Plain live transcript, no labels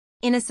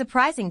In a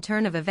surprising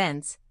turn of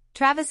events,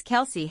 Travis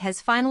Kelce has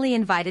finally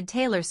invited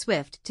Taylor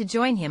Swift to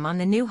join him on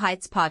the New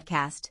Heights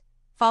podcast,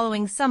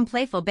 following some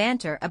playful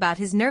banter about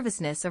his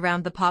nervousness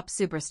around the pop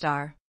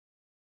superstar.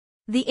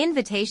 The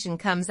invitation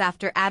comes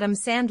after Adam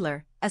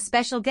Sandler, a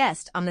special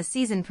guest on the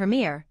season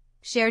premiere,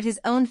 shared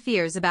his own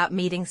fears about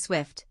meeting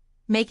Swift,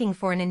 making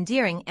for an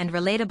endearing and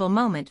relatable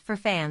moment for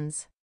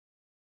fans.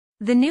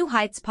 The New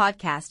Heights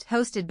podcast,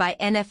 hosted by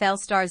NFL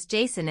stars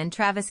Jason and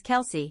Travis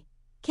Kelce,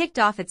 kicked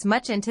off its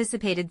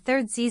much-anticipated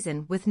third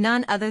season with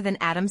none other than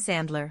Adam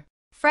Sandler.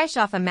 Fresh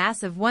off a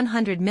massive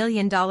 $100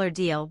 million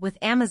deal with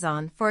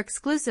Amazon for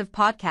exclusive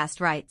podcast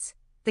rights,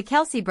 the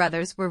Kelce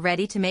brothers were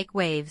ready to make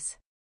waves.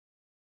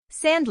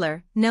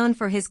 Sandler, known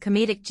for his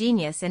comedic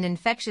genius and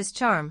infectious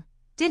charm,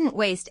 didn't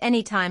waste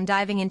any time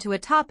diving into a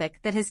topic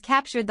that has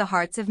captured the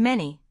hearts of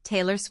many,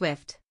 Taylor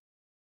Swift.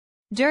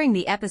 During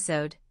the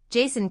episode,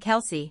 Jason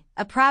Kelce,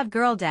 a proud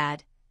girl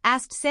dad,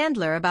 asked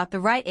Sandler about the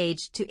right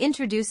age to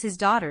introduce his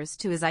daughters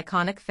to his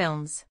iconic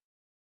films.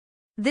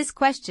 This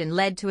question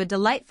led to a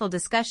delightful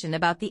discussion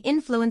about the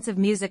influence of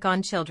music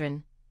on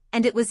children,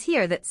 and it was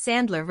here that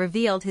Sandler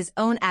revealed his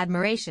own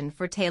admiration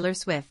for Taylor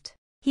Swift.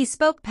 He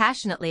spoke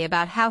passionately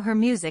about how her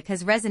music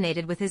has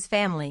resonated with his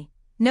family,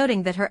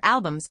 noting that her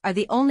albums are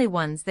the only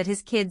ones that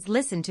his kids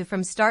listen to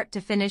from start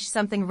to finish,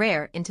 something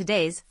rare in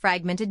today's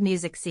fragmented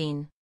music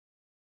scene.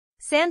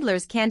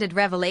 Sandler's candid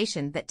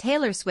revelation that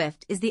Taylor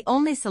Swift is the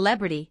only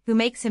celebrity who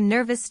makes him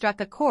nervous struck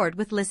a chord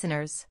with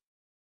listeners.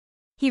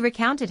 He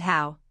recounted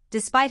how,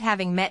 despite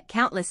having met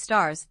countless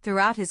stars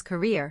throughout his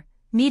career,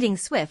 meeting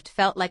Swift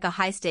felt like a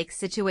high-stakes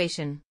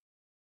situation.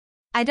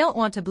 "I don't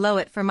want to blow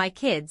it for my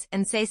kids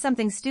and say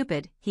something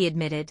stupid," he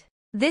admitted.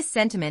 This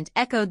sentiment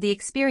echoed the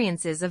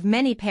experiences of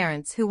many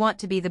parents who want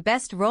to be the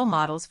best role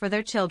models for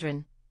their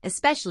children,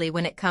 especially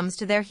when it comes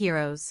to their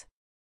heroes.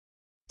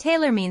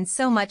 "Taylor means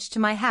so much to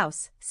my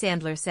house,"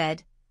 Sandler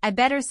said. "I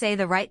better say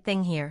the right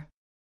thing here."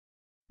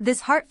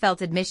 This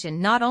heartfelt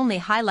admission not only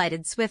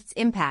highlighted Swift's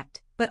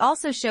impact, but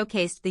also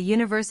showcased the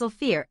universal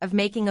fear of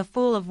making a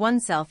fool of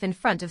oneself in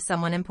front of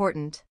someone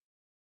important.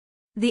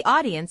 The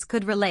audience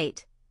could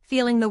relate,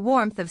 feeling the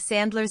warmth of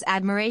Sandler's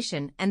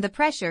admiration and the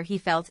pressure he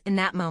felt in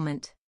that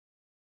moment.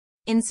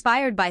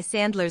 Inspired by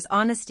Sandler's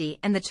honesty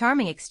and the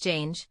charming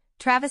exchange,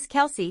 Travis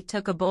Kelce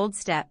took a bold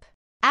step.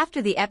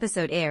 After the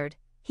episode aired,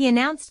 he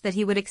announced that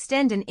he would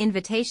extend an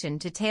invitation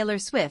to Taylor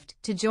Swift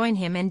to join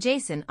him and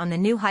Jason on the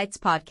New Heights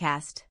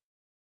podcast.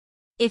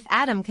 "If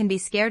Adam can be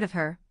scared of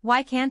her,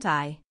 why can't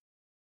I?"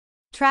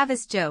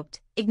 Travis joked,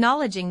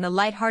 acknowledging the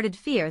light-hearted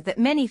fear that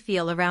many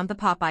feel around the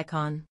pop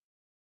icon.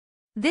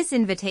 This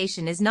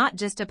invitation is not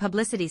just a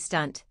publicity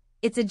stunt,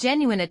 it's a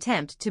genuine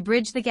attempt to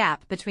bridge the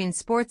gap between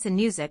sports and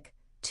music,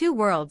 two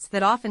worlds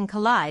that often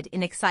collide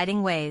in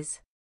exciting ways.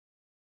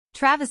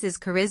 Travis's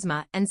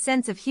charisma and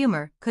sense of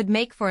humor could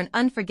make for an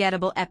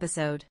unforgettable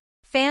episode.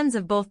 Fans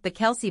of both the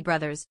Kelce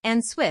brothers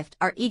and Swift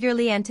are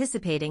eagerly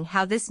anticipating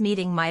how this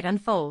meeting might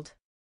unfold.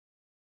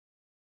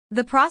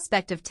 The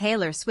prospect of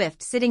Taylor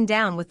Swift sitting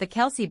down with the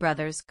Kelce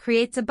brothers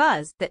creates a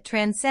buzz that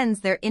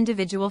transcends their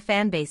individual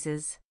fan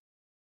bases.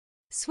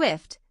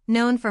 Swift,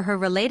 known for her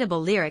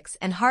relatable lyrics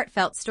and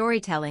heartfelt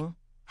storytelling,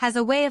 has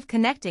a way of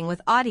connecting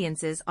with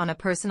audiences on a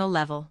personal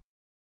level.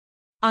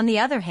 On the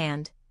other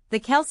hand, the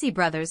Kelce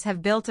brothers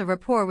have built a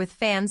rapport with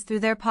fans through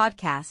their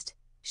podcast,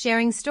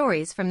 sharing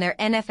stories from their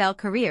NFL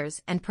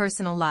careers and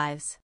personal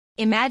lives.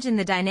 Imagine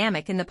the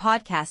dynamic in the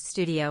podcast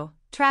studio: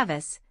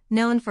 Travis,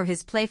 known for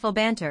his playful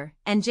banter,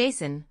 and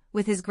Jason,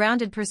 with his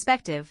grounded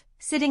perspective,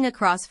 sitting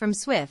across from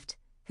Swift,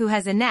 who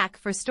has a knack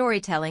for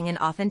storytelling and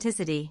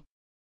authenticity.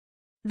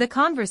 The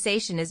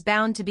conversation is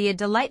bound to be a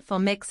delightful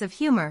mix of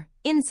humor,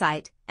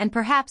 insight, and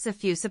perhaps a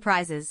few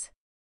surprises.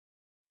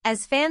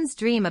 As fans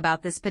dream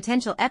about this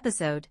potential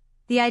episode,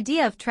 the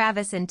idea of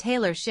Travis and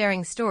Taylor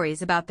sharing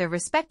stories about their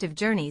respective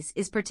journeys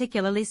is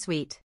particularly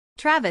sweet.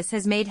 Travis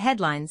has made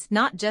headlines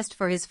not just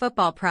for his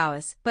football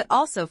prowess but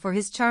also for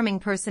his charming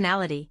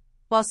personality,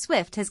 while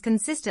Swift has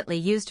consistently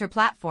used her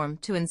platform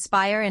to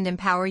inspire and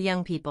empower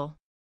young people.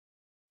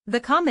 The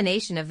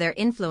combination of their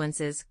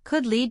influences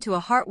could lead to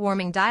a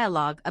heartwarming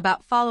dialogue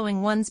about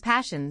following one's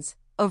passions,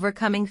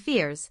 overcoming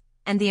fears,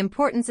 and the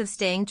importance of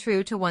staying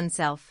true to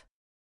oneself.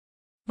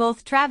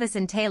 Both Travis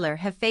and Taylor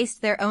have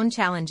faced their own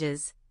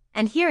challenges,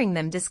 and hearing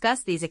them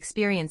discuss these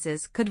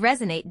experiences could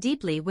resonate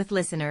deeply with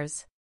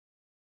listeners.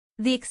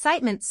 The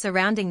excitement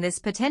surrounding this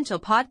potential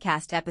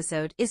podcast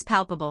episode is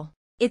palpable.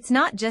 It's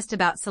not just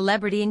about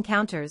celebrity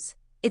encounters,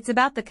 it's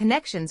about the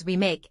connections we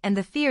make and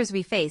the fears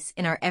we face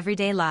in our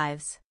everyday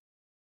lives.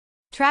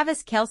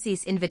 Travis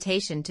Kelce's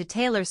invitation to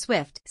Taylor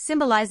Swift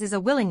symbolizes a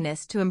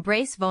willingness to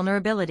embrace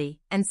vulnerability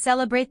and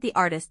celebrate the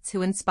artists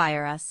who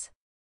inspire us.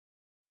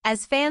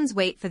 As fans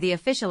wait for the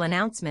official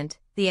announcement,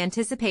 the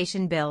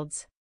anticipation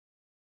builds.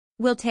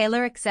 Will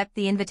Taylor accept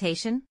the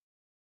invitation?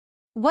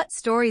 What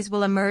stories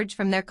will emerge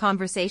from their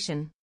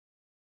conversation?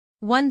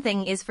 One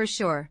thing is for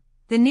sure,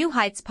 the New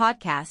Heights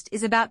podcast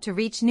is about to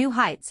reach new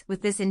heights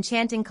with this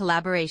enchanting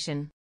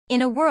collaboration.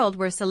 In a world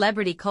where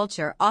celebrity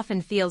culture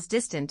often feels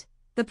distant,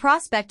 The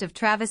prospect of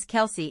Travis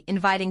Kelce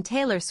inviting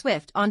Taylor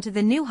Swift onto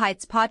the New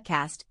Heights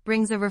podcast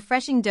brings a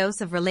refreshing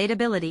dose of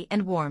relatability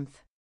and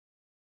warmth.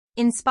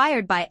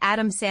 Inspired by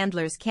Adam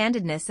Sandler's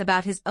candidness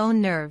about his own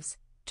nerves,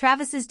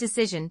 Travis's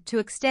decision to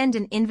extend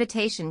an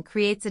invitation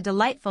creates a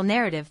delightful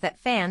narrative that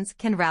fans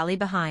can rally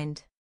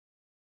behind.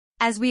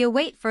 As we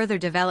await further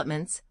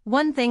developments,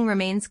 one thing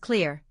remains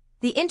clear: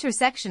 the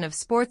intersection of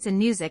sports and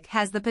music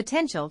has the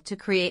potential to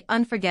create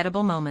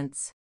unforgettable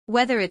moments.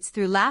 Whether it's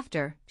through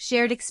laughter,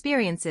 shared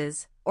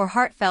experiences, or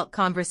heartfelt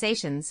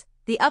conversations,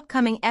 the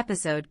upcoming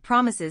episode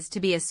promises to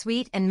be a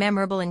sweet and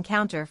memorable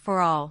encounter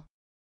for all.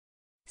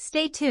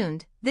 Stay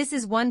tuned, this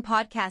is one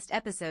podcast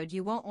episode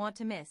you won't want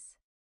to miss.